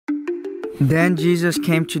Then Jesus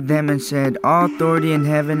came to them and said, "All authority in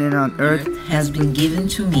heaven and on earth has been given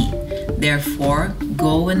to me. Therefore,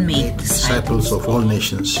 go and make disciples of all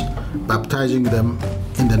nations, baptizing them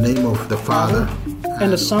in the name of the Father,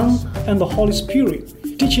 and the Son, and the Holy Spirit,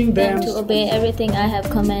 teaching them to obey everything I have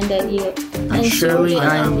commanded you. And surely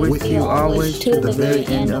I am with you always to the very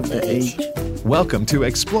end of the age." Welcome to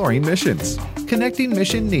Exploring Missions, connecting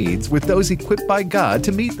mission needs with those equipped by God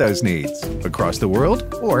to meet those needs, across the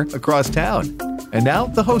world or across town. And now,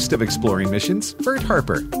 the host of Exploring Missions, Bert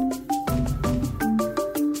Harper.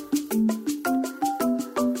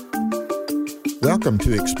 Welcome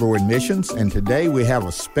to Exploring Missions, and today we have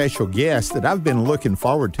a special guest that I've been looking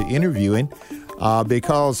forward to interviewing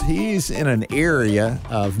because he's in an area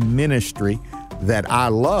of ministry that I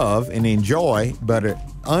love and enjoy, but are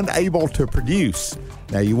unable to produce.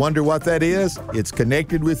 Now, you wonder what that is? It's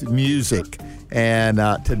connected with music. And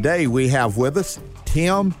today we have with us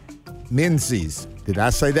Tim Menzies. Did I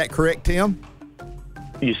say that correct, Tim?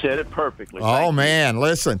 You said it perfectly. Oh, man,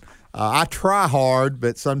 listen. I try hard,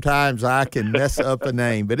 but sometimes I can mess up a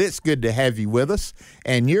name. But it's good to have you with us.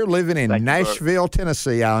 And you're living in Nashville,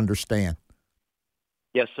 Tennessee, I understand.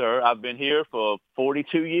 Yes, sir. I've been here for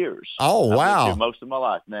 42 years. Oh, wow. I've been here most of my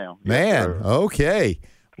life now. Man, yes, okay.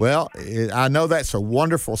 Well, I know that's a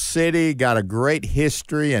wonderful city, got a great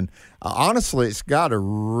history, and honestly, it's got a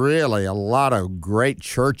lot of great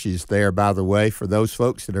churches there, by the way, for those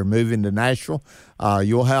folks that are moving to Nashville.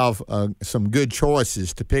 You'll have some good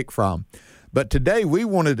choices to pick from. But today we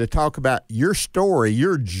wanted to talk about your story,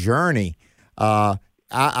 your journey. I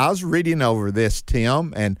was reading over this,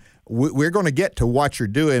 Tim, and we're going to get to what you're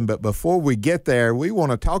doing, but before we get there, we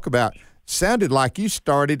want to talk about, sounded like you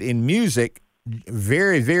started in music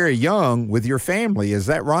very, very young with your family. Is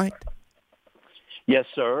that right? Yes,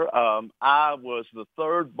 sir. I was the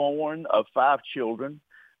third born of 5 children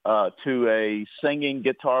to a singing,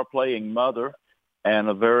 guitar-playing mother and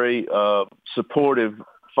a very supportive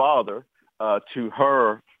father to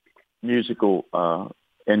her musical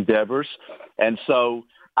endeavors. And so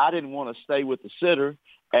I didn't want to stay with the sitter,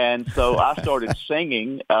 and so I started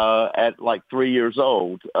singing at like 3 years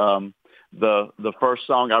old. The first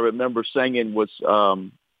song I remember singing was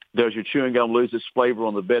 "Does Your Chewing Gum Lose Its Flavor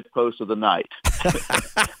on the Bedpost of the Night?"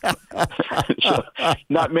 So,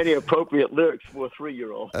 not many appropriate lyrics for a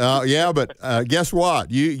 3-year-old. Yeah, but guess what?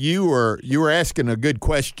 You were asking a good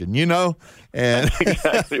question, you know, and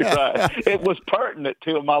exactly right. It was pertinent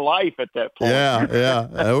to my life at that point. Yeah,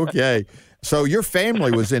 okay. So your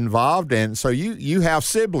family was involved, and so you have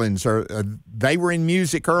siblings. Or they were in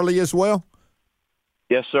music early as well?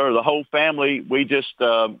 Yes, sir. The whole family, we just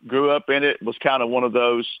grew up in it. It was kind of one of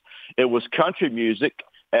those, it was country music.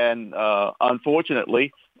 And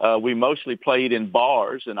unfortunately, we mostly played in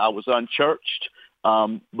bars, and I was unchurched.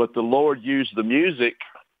 But the Lord used the music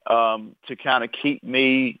to kind of keep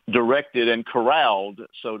me directed and corralled,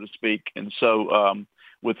 so to speak. And so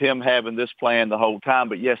with him having this plan the whole time.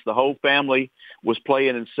 But, yes, the whole family was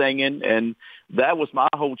playing and singing, and that was my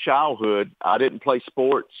whole childhood. I didn't play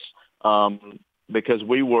sports because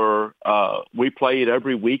we played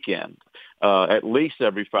every weekend, at least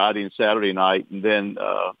every Friday and Saturday night, and then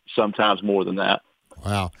sometimes more than that.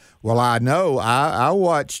 Wow. Well, I know I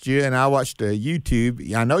watched you, and I watched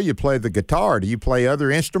YouTube. I know you play the guitar. Do you play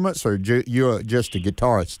other instruments, or you're just a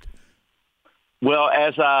guitarist? Well,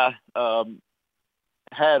 as I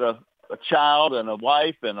had a child and a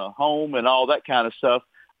wife and a home and all that kind of stuff,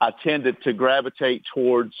 I tended to gravitate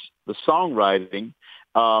towards the songwriting,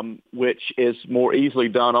 which is more easily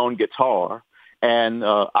done on guitar. And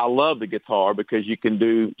I love the guitar because you can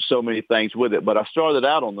do so many things with it. But I started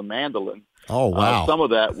out on the mandolin. Oh, wow. Some of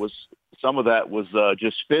that was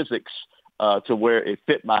just physics to where it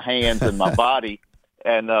fit my hands and my body.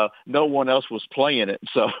 And no one else was playing it,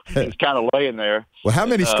 so it's kind of laying there. Well, how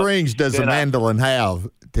many strings does a mandolin have,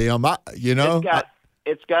 Tim?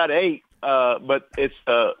 It's got 8, but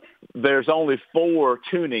there's only 4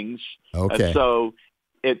 tunings. Okay. And so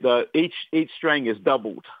each string is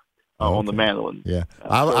doubled on the mandolin. Yeah,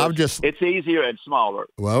 it's easier and smaller.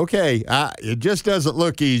 Well, okay, it just doesn't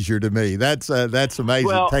look easier to me. That's amazing.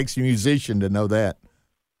 Well, it takes a musician to know that.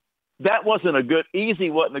 That wasn't a good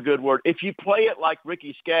word. If you play it like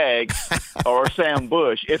Ricky Skaggs or Sam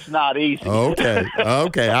Bush, it's not easy.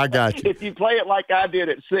 Okay, I got you. If you play it like I did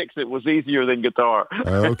at 6, it was easier than guitar.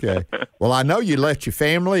 Okay. Well, I know you left your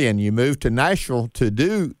family and you moved to Nashville to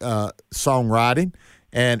do songwriting.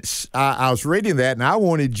 And I was reading that, and I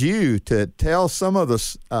wanted you to tell some of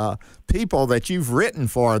the people that you've written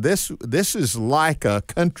for. This is like a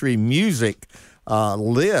country music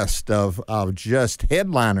list of just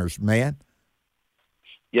headliners, man.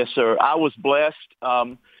 Yes, sir. I was blessed.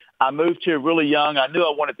 I moved here really young. I knew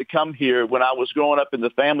I wanted to come here when I was growing up in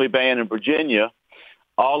the family band in Virginia.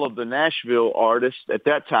 All of the Nashville artists at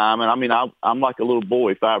that time, and I mean, I'm like a little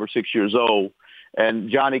boy, 5 or 6 years old, and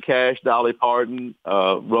Johnny Cash, Dolly Parton,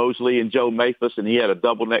 Rosalie, and Joe Mathis, and he had a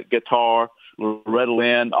double neck guitar, Loretta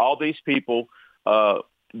Lynn. All these people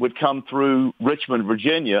would come through Richmond,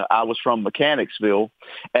 Virginia. I was from Mechanicsville,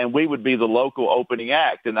 and we would be the local opening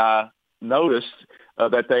act. And I noticed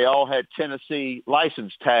that they all had Tennessee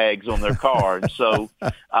license tags on their car. And so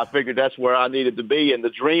I figured that's where I needed to be. And the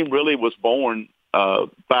dream really was born 5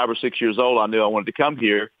 or 6 years old. I knew I wanted to come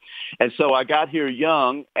here. And so I got here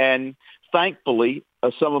young, and thankfully,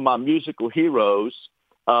 some of my musical heroes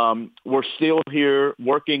were still here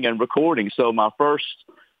working and recording. So my first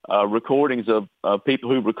recordings of people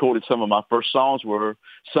who recorded some of my first songs were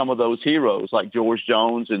some of those heroes like George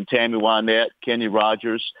Jones and Tammy Wynette, Kenny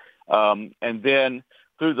Rogers. And then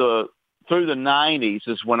through the 90s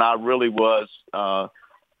is when I really was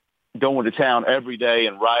going to town every day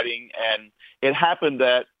and writing. And it happened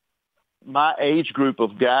that my age group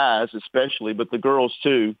of guys especially, but the girls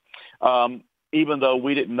too, even though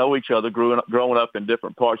we didn't know each other growing up in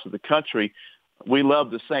different parts of the country, we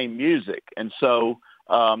loved the same music. And so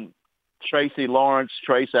Tracy Lawrence,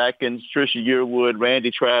 Trace Atkins, Trisha Yearwood,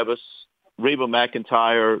 Randy Travis, Reba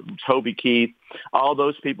McEntire, Toby Keith, all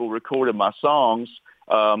those people recorded my songs,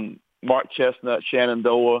 Mark Chestnut,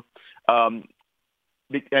 Shenandoah, and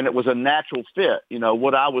it was a natural fit. You know,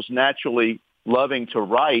 what I was naturally loving to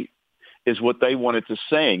write is what they wanted to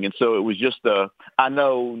sing. And so it was just I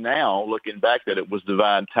know now, looking back, that it was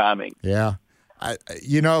divine timing. Yeah.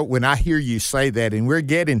 When I hear you say that, and we're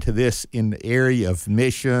getting to this in the area of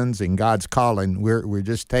missions and God's calling, we're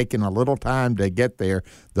just taking a little time to get there.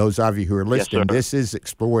 Those of you who are listening, Yes, this is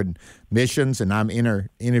Exploring Missions, and I'm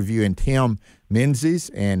interviewing Tim Menzies,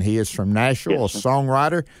 and he is from Nashville, yes, a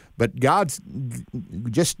songwriter. But God's,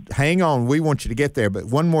 just hang on, we want you to get there. But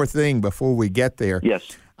one more thing before we get there. Yes.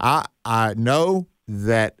 I know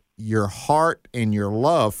that your heart and your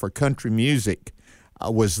love for country music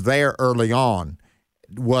was there early on.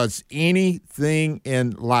 Was anything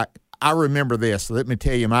I remember this, let me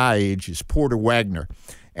tell you my age, is Porter Wagner.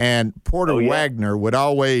 And Porter Wagner would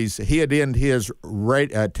always, he'd end his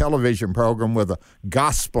television program with a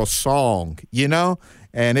gospel song,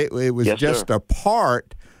 and it was just a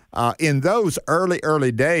part in those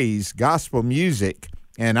early days, gospel music,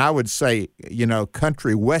 and I would say,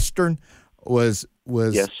 country western was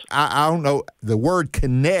yes. I don't know, the word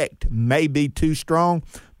connect may be too strong,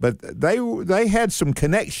 but they had some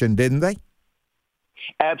connection, didn't they?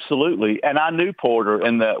 Absolutely. And I knew Porter,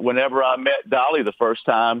 and whenever I met Dolly the first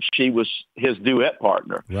time, she was his duet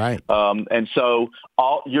partner. Right. And so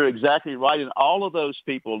you're exactly right. And all of those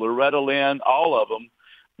people, Loretta Lynn, all of them,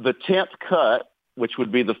 the 10th cut, which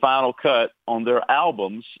would be the final cut on their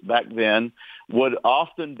albums back then, would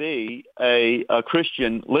often be a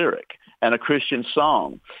Christian lyric and a Christian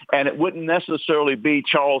song. And it wouldn't necessarily be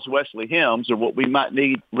Charles Wesley hymns or what we might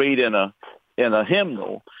read in a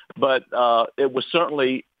hymnal, but it was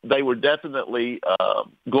certainly, they were definitely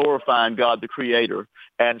glorifying God the Creator,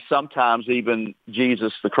 and sometimes even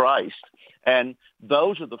Jesus the Christ. And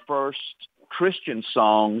those are the first Christian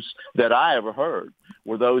songs that I ever heard,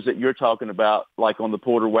 were those that you're talking about, like on the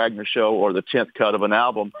Porter Wagner Show or the 10th cut of an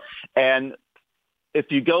album. And if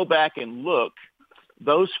you go back and look,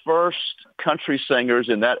 those first country singers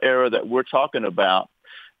in that era that we're talking about,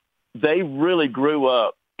 they really grew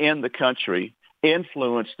up in the country,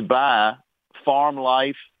 influenced by farm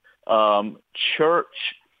life, church.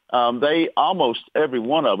 They almost every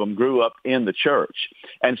one of them grew up in the church.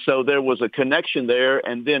 And so there was a connection there.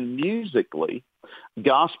 And then musically,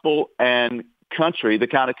 gospel and country, the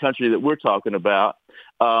kind of country that we're talking about,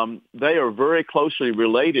 they are very closely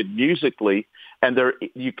related musically. And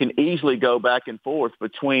you can easily go back and forth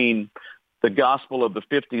between the gospel of the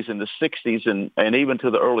 50s and the 60s and even to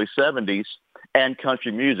the early 70s and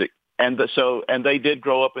country music. And they did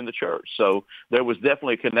grow up in the church. So there was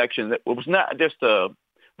definitely a connection that was not just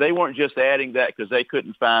they weren't just adding that because they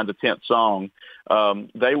couldn't find the 10th song.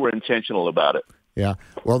 They were intentional about it. Yeah.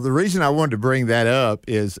 Well, the reason I wanted to bring that up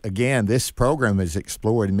is, again, this program is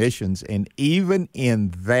Exploring Missions, and even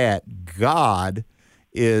in that, God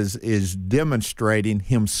is demonstrating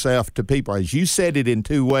himself to people. As you said it in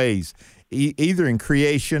two ways, either in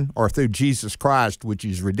creation or through Jesus Christ, which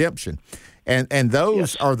is redemption. And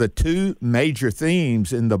those are the two major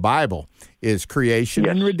themes in the Bible, is creation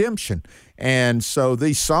and redemption. And so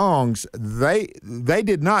these songs, they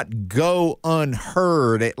did not go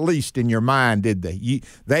unheard, at least in your mind, did they?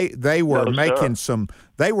 They were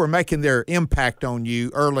making their impact on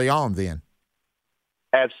you early on then.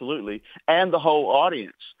 Absolutely. And the whole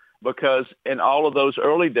audience, because in all of those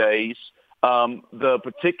early days, the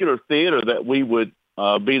particular theater that we would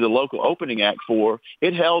be the local opening act for,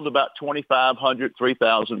 it held about 2,500,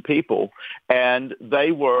 3,000 people. And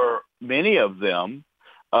many of them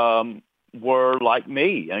were like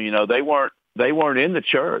me. And, you know, they weren't in the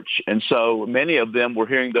church. And so many of them were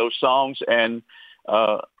hearing those songs. And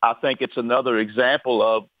I think it's another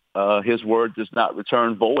example of his word does not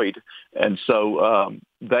return void. And so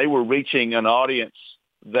they were reaching an audience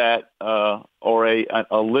that or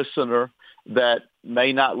a listener that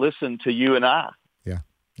may not listen to you and I. Yeah.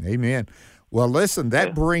 Amen. Well, listen,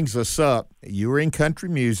 that brings us up. You were in country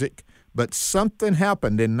music, but something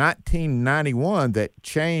happened in 1991 that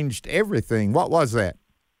changed everything. What was that?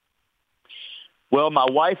 Well, my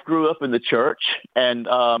wife grew up in the church, and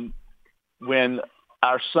when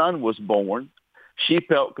our son was born, she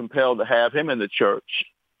felt compelled to have him in the church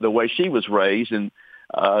the way she was raised. And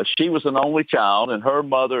she was an only child, and her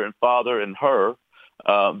mother and father and her,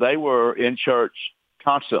 they were in church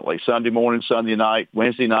constantly, Sunday morning, Sunday night,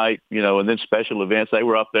 Wednesday night, you know, and then special events. They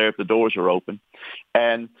were up there if the doors were open.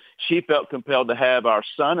 And she felt compelled to have our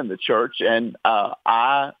son in the church. And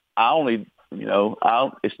I only, you know,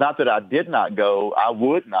 it's not that I did not go, I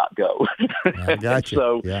would not go. I got you.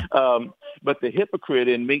 So, but the hypocrite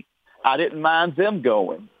in me, I didn't mind them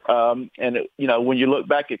going. You know, when you look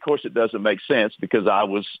back, of course, it doesn't make sense because I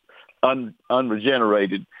was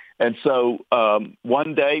unregenerated. And so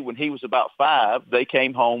one day when he was about 5, they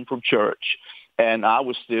came home from church, and I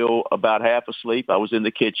was still about half asleep. I was in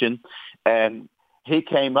the kitchen, and he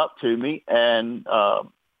came up to me, and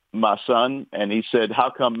my son, and he said,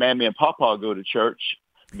 "How come Mammy and Papa go to church,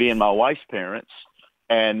 being my wife's parents,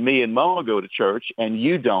 and me and Mama go to church, and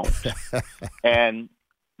you don't?" And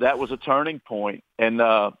that was a turning point. And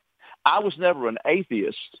I was never an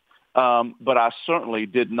atheist, but I certainly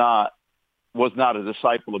was not a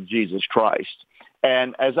disciple of Jesus Christ.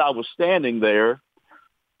 And as I was standing there,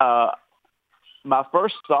 my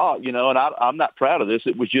first thought, you know, and I'm not proud of this,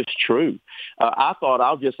 it was just true. I thought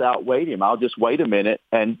I'll just outwait him. I'll just wait a minute.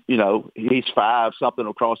 And, you know, he's 5, something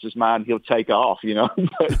will cross his mind, he'll take off, you know.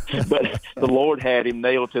 but the Lord had him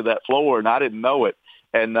nailed to that floor, and I didn't know it.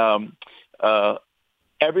 And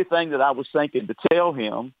everything that I was thinking to tell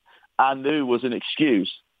him, I knew was an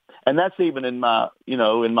excuse. And that's even in my, you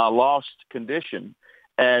know, in my lost condition.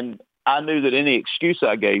 And I knew that any excuse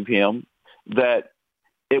I gave him, that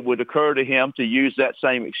it would occur to him to use that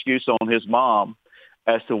same excuse on his mom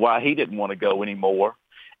as to why he didn't want to go anymore.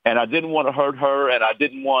 And I didn't want to hurt her, and I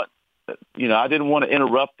didn't want to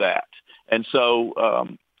interrupt that. And so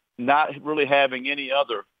not really having any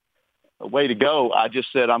other way to go, I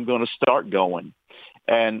just said, I'm going to start going.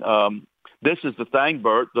 And this is the thing,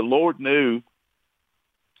 Bert. The Lord knew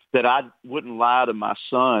that I wouldn't lie to my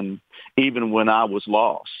son even when I was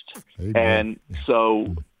lost. Amen. And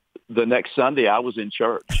so the next Sunday I was in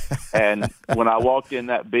church. And when I walked in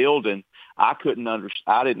that building, I couldn't understand.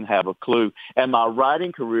 I didn't have a clue. And my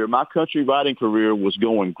country writing career was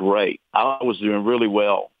going great. I was doing really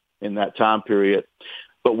well in that time period.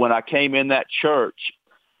 But when I came in that church,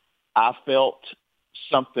 I felt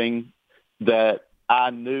something that I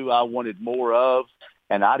knew I wanted more of.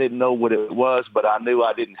 And I didn't know what it was, but I knew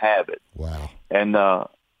I didn't have it. Wow. And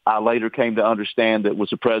I later came to understand that it was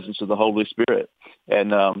the presence of the Holy Spirit.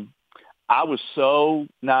 And I was so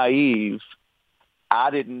naive,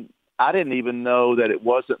 I didn't even know that it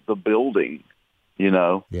wasn't the building, you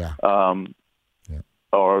know. Yeah.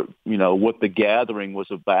 Or, you know, what the gathering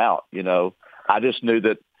was about, you know. I just knew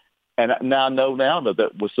that, and now I know now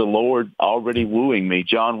that was the Lord already wooing me.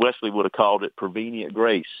 John Wesley would have called it prevenient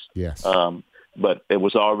grace. Yes. But it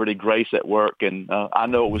was already grace at work, and I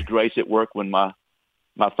know it was grace at work when my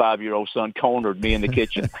 5-year-old son cornered me in the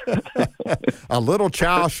kitchen. A little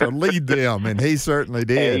child shall lead them, and he certainly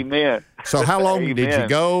did. Amen. So how long Amen. did you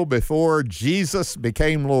go before Jesus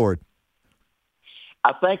became Lord?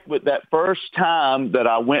 I think with that first time that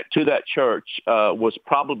I went to that church was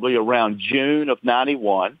probably around June of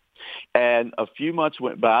 91. And a few months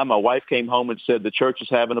went by. My wife came home and said the church is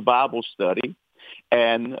having a Bible study.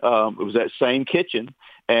 And it was that same kitchen,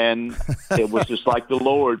 and it was just like the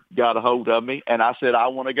Lord got a hold of me, and I said, I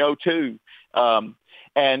want to go too. And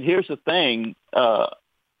here's the thing,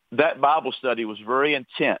 that Bible study was very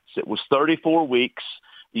intense. It was 34 weeks.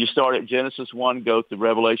 You start at Genesis 1, go to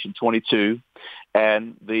Revelation 22,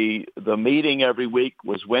 and the meeting every week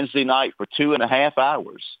was Wednesday night for 2.5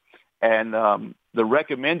 hours, and the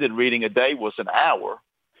recommended reading a day was an hour,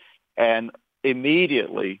 and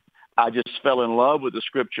immediately I just fell in love with the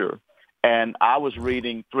Scripture, and I was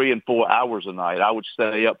reading 3 and 4 hours a night. I would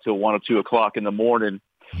stay up till 1 or 2 o'clock in the morning,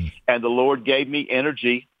 and the Lord gave me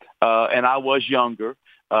energy, and I was younger.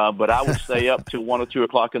 But I would stay up till 1 or 2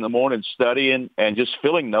 o'clock in the morning studying and just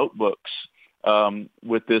filling notebooks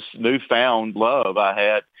with this newfound love I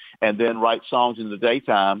had, and then write songs in the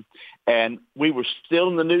daytime. And we were still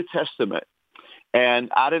in the New Testament, and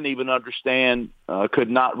I didn't even understand, could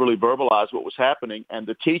not really verbalize what was happening. And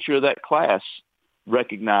the teacher of that class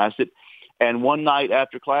recognized it. And one night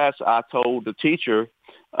after class, I told the teacher,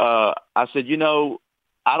 I said,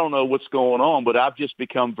 I don't know what's going on, but I've just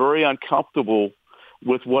become very uncomfortable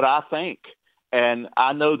with what I think. And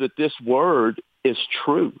I know that this word is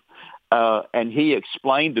true. And he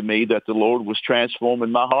explained to me that the Lord was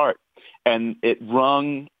transforming my heart. And it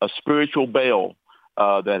rung a spiritual bell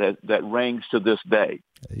that rings to this day.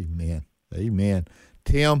 Amen. Amen.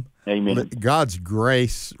 Tim, amen. God's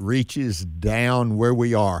grace reaches down where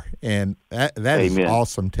we are. And that is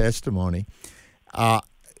awesome testimony.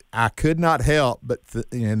 I could not help but,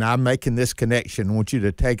 and I'm making this connection, I want you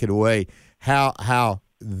to take it away, how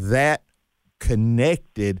that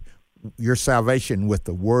connected your salvation with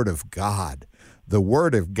the Word of God. The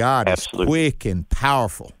Word of God Absolutely. Is quick and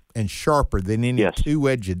powerful and sharper than any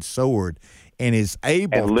two-edged sword, and is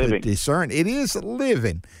able to discern. It is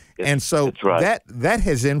living. And so that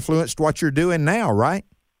has influenced what you're doing now, right?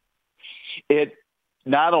 It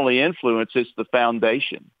not only influences, it's the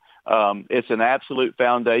foundation. It's an absolute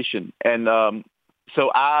foundation. And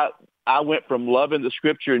so I went from loving the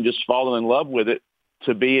Scripture and just falling in love with it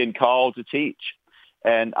to being called to teach.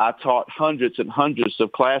 And I taught hundreds and hundreds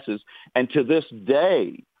of classes. And to this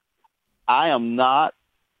day, I am not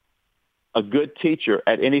a good teacher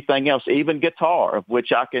at anything else, even guitar, of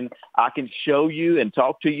which I can show you and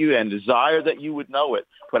talk to you and desire that you would know it.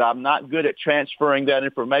 But I'm not good at transferring that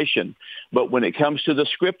information. But when it comes to the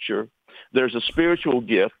Scripture, there's a spiritual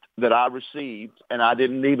gift that I received, and I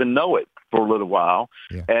didn't even know it for a little while.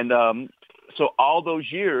 Yeah. And so all those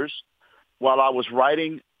years, while I was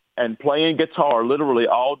writing and playing guitar literally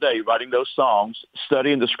all day, writing those songs,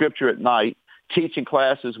 studying the Scripture at night, teaching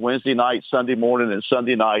classes Wednesday night, Sunday morning, and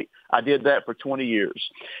Sunday night, I did that for 20 years.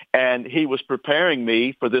 And he was preparing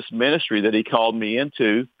me for this ministry that he called me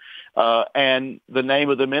into, and the name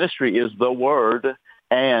of the ministry is The Word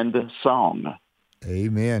and Song.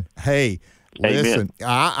 Amen. Hey, listen,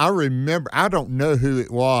 I remember, I don't know who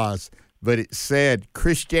it was, but it said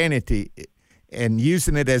Christianity, and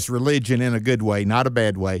using it as religion in a good way, not a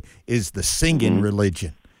bad way, is the singing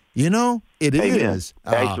religion. It is.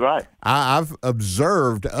 That's right. I've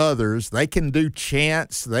observed others. They can do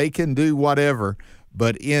chants. They can do whatever.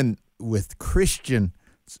 But with Christian,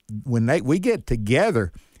 when we get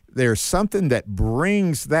together, there's something that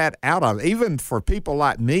brings that out of, even for people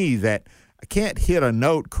like me that can't hit a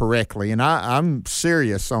note correctly. And I'm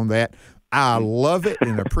serious on that. I love it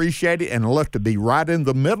and appreciate it, and I love to be right in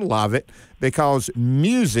the middle of it, because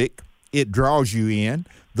music, it draws you in.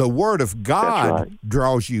 The Word of God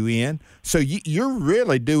draws you in. So you're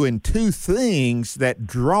really doing two things that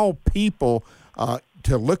draw people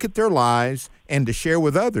to look at their lives and to share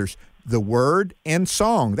with others, the Word and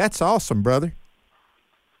song. That's awesome, brother.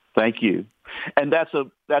 Thank you. And that's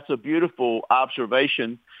a beautiful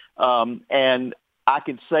observation. And I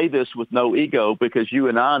can say this with no ego, because you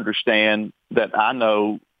and I understand that I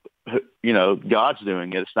know, God's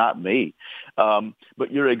doing it. It's not me.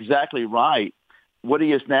 But you're exactly right. What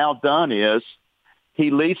he has now done is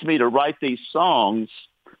he leads me to write these songs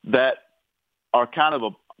that are kind of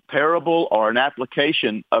a parable or an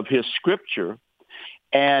application of his Scripture,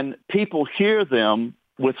 and people hear them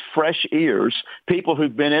with fresh ears. People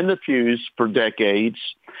who've been in the pews for decades,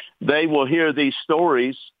 they will hear these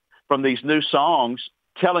stories from these new songs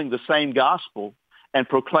telling the same gospel and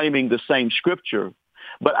proclaiming the same Scripture.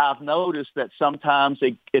 But I've noticed that sometimes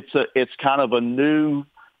it's kind of a new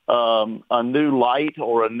light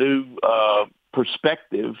or a new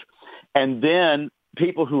perspective. And then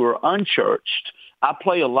people who are unchurched, I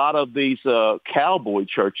play a lot of these cowboy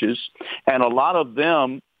churches, and a lot of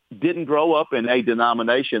them didn't grow up in a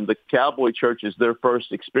denomination. The cowboy church is their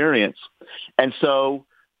first experience. And so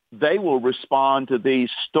they will respond to these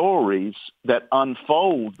stories that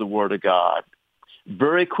unfold the Word of God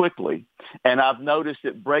very quickly. And I've noticed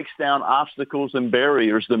it breaks down obstacles and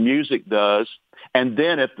barriers, the music does. And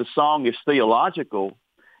then if the song is theological,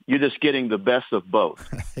 you're just getting the best of both.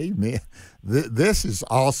 Amen. This is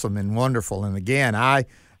awesome and wonderful. And again, I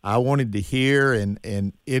wanted to hear,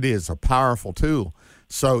 and it is a powerful tool.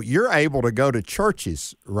 So you're able to go to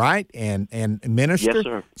churches, right, and minister? Yes,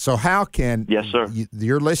 sir. So how can Yes, sir.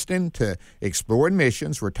 You're listening to Exploring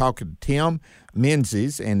Missions. We're talking to Tim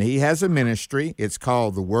Menzies, and he has a ministry. It's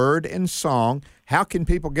called The Word and Song. How can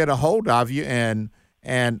people get a hold of you? And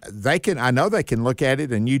they can, I know they can look at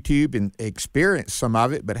it on YouTube and experience some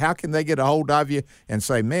of it, but how can they get a hold of you and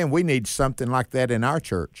say, man, we need something like that in our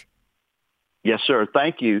church? Yes, sir.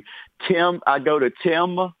 Thank you. Tim, I go to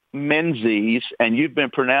Tim Menzies, and you've been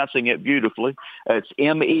pronouncing it beautifully. It's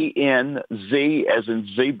M-E-N-Z as in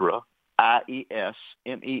zebra, I-E-S,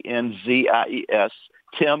 M-E-N-Z-I-E-S,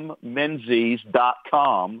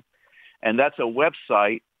 timmenzies.com. And that's a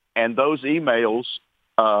website, and those emails,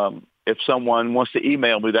 if someone wants to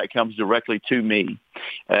email me, that comes directly to me.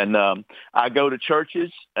 And I go to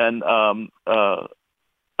churches, and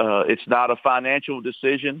it's not a financial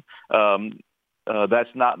decision. That's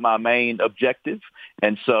not my main objective.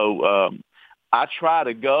 And so I try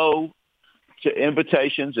to go to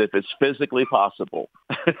invitations if it's physically possible.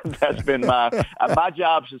 That's been my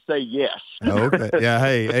job is to say yes. Okay. Yeah.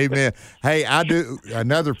 Hey, amen. Hey, I do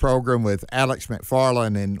another program with Alex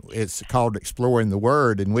McFarland, and it's called Exploring the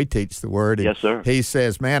Word, and we teach the Word. And yes, sir. He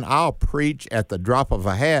says, man, I'll preach at the drop of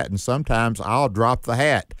a hat, and sometimes I'll drop the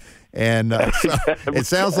hat. And so it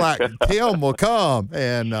sounds like Tim will come,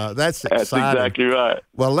 and that's exciting. That's exactly right.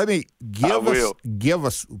 Well, let me give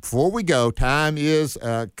us before we go. Time is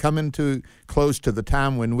coming to close to the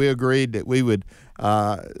time when we agreed that we would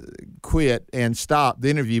quit and stop the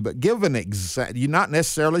interview. But give an you're not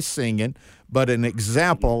necessarily singing, but an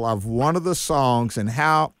example of one of the songs and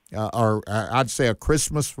how, or I'd say a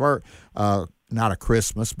Christmas verse, not a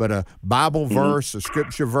Christmas, but a Bible verse, a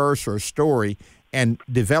scripture verse, or a story, and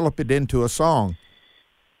develop it into a song.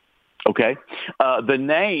 Okay. The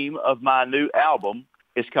name of my new album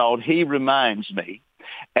is called He Reminds Me.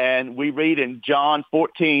 And we read in John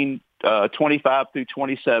 14, 25 through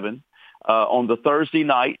 27, on the Thursday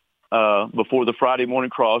night before the Friday morning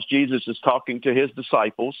cross, Jesus is talking to his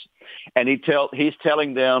disciples, and he's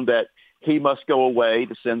telling them that he must go away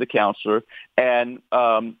to send the counselor. And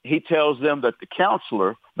he tells them that the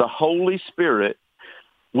counselor, the Holy Spirit,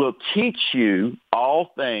 will teach you all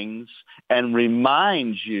things and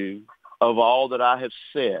remind you of all that I have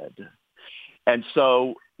said. And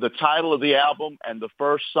so the title of the album and the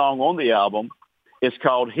first song on the album is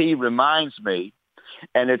called He Reminds Me,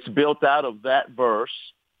 and it's built out of that verse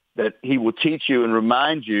that he will teach you and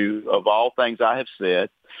remind you of all things I have said.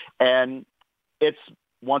 And it's,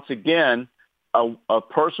 once again, a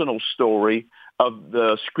personal story of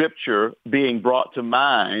the scripture being brought to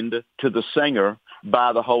mind to the singer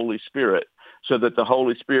by the Holy Spirit, so that the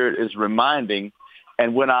Holy Spirit is reminding.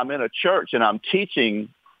 And when I'm in a church and I'm teaching,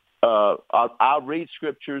 I'll read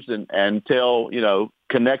scriptures and tell,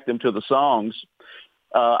 connect them to the songs.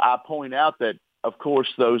 I point out that, of course,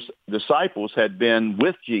 those disciples had been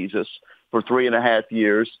with Jesus for 3.5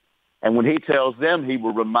 years. And when he tells them he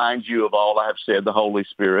will remind you of all I have said, the Holy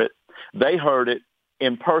Spirit, they heard it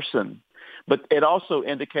in person. But it also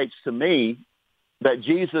indicates to me that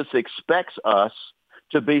Jesus expects us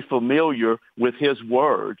to be familiar with his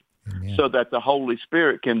word. Amen. So that the Holy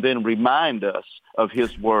Spirit can then remind us of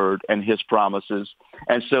his word and his promises.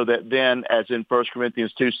 And so that then, as in 1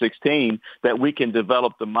 Corinthians 2:16, that we can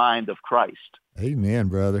develop the mind of Christ. Amen,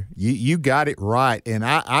 brother. You got it right. And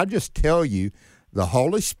I just tell you, the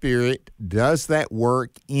Holy Spirit does that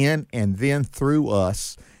work in and then through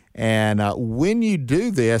us. And when you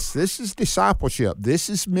do this is discipleship. This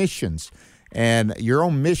is missions. And you're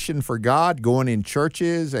on mission for God, going in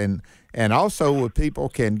churches, and also where people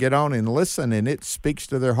can get on and listen, and it speaks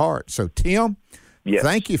to their heart. So, Tim, yes,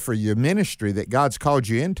 thank you for your ministry that God's called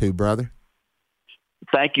you into, brother.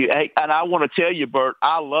 Thank you. Hey, and I want to tell you, Bert,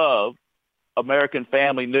 I love American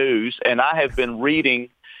Family News, and I have been reading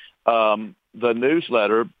the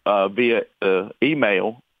newsletter via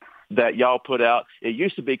email that y'all put out. It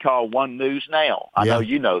used to be called One News Now. I know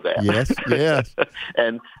you know that. Yes, yes.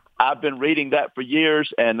 And I've been reading that for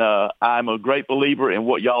years, and I'm a great believer in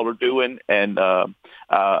what y'all are doing. And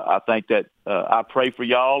I think that I pray for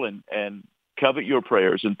y'all and covet your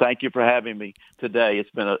prayers. And thank you for having me today.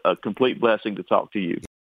 It's been a complete blessing to talk to you.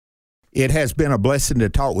 It has been a blessing to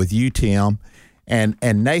talk with you, Tim.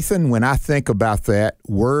 And Nathan, when I think about that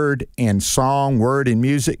word and song, word and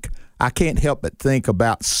music, I can't help but think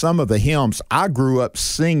about some of the hymns I grew up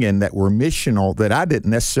singing that were missional that I didn't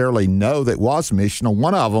necessarily know that was missional.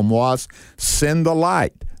 One of them was Send the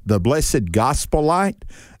Light, The Blessed Gospel Light.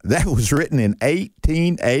 That was written in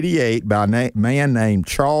 1888 by a man named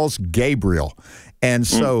Charles Gabriel. And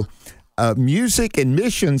so music and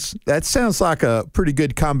missions, that sounds like a pretty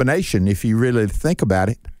good combination if you really think about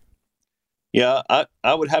it. Yeah,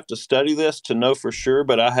 I would have to study this to know for sure,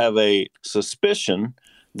 but I have a suspicion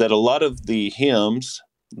that a lot of the hymns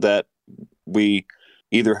that we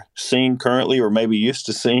either sing currently or maybe used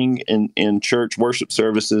to sing in church worship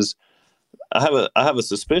services, I have a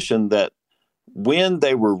suspicion that when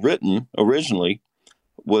they were written originally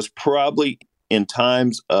was probably in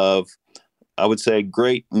times of, I would say,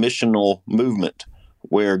 great missional movement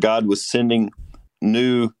where God was sending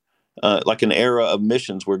new, like an era of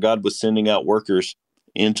missions where God was sending out workers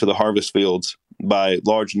into the harvest fields by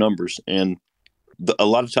large numbers. And a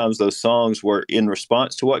lot of times those songs were in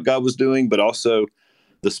response to what God was doing, but also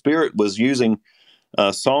the Spirit was using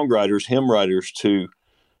songwriters, hymn writers to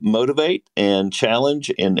motivate and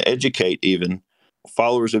challenge and educate even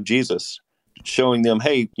followers of Jesus, showing them,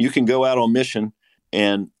 hey, you can go out on mission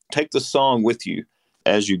and take the song with you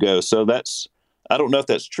as you go. So I don't know if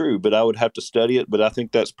that's true, but I would have to study it, but I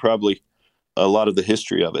think that's probably a lot of the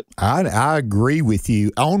history of it. I agree with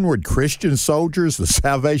you. Onward, Christian soldiers, the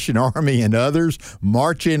Salvation Army, and others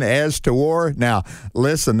marching as to war. Now,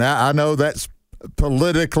 listen, I know that's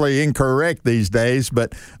politically incorrect these days,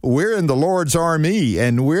 but we're in the Lord's army,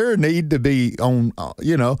 and we need to be on,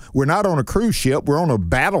 we're not on a cruise ship, we're on a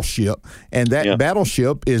battleship, and that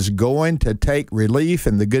battleship is going to take relief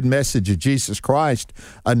in the good message of Jesus Christ.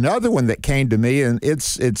 Another one that came to me, and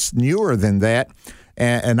it's newer than that,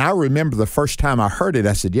 and I remember the first time I heard it,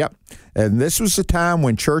 I said, yep. And this was the time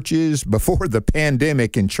when churches, before the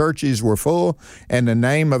pandemic, and churches were full, and the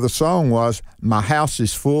name of the song was, "My house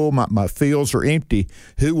is full, my fields are empty.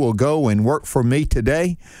 Who will go and work for me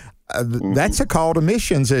today?" That's a call to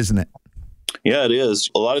missions, isn't it? Yeah, it is.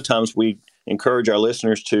 A lot of times we encourage our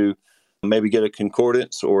listeners to maybe get a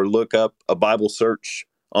concordance or look up a Bible search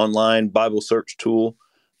online, Bible search tool,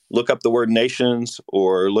 look up the word nations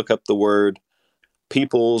or look up the word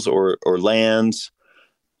peoples or lands.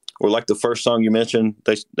 Or like the first song you mentioned,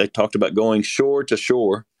 they talked about going shore to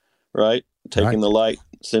shore, right? Taking the light,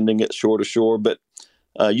 sending it shore to shore. But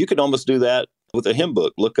you could almost do that with a hymn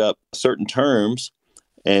book. Look up certain terms,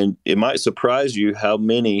 and it might surprise you how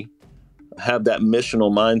many have that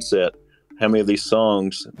missional mindset, how many of these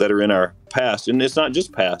songs that are in our past. And it's not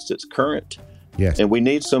just past, it's current. Yes. And we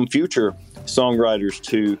need some future songwriters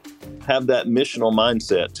to have that missional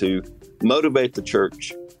mindset, to motivate the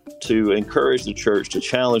church, to encourage the church, to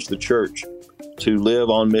challenge the church to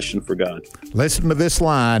live on mission for God. Listen to this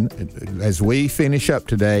line as we finish up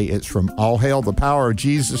today. It's from All Hail the Power of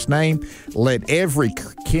Jesus' Name. Let every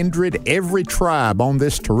kindred, every tribe on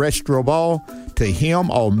this terrestrial ball, to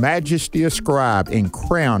him all majesty ascribe and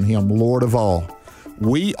crown him Lord of all.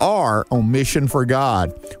 We are on mission for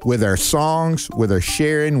God with our songs, with our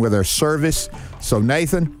sharing, with our service. So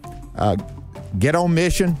Nathan, get on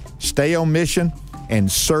mission, stay on mission, and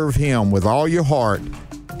serve him with all your heart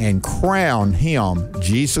and crown him,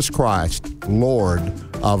 Jesus Christ, Lord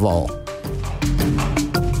of all.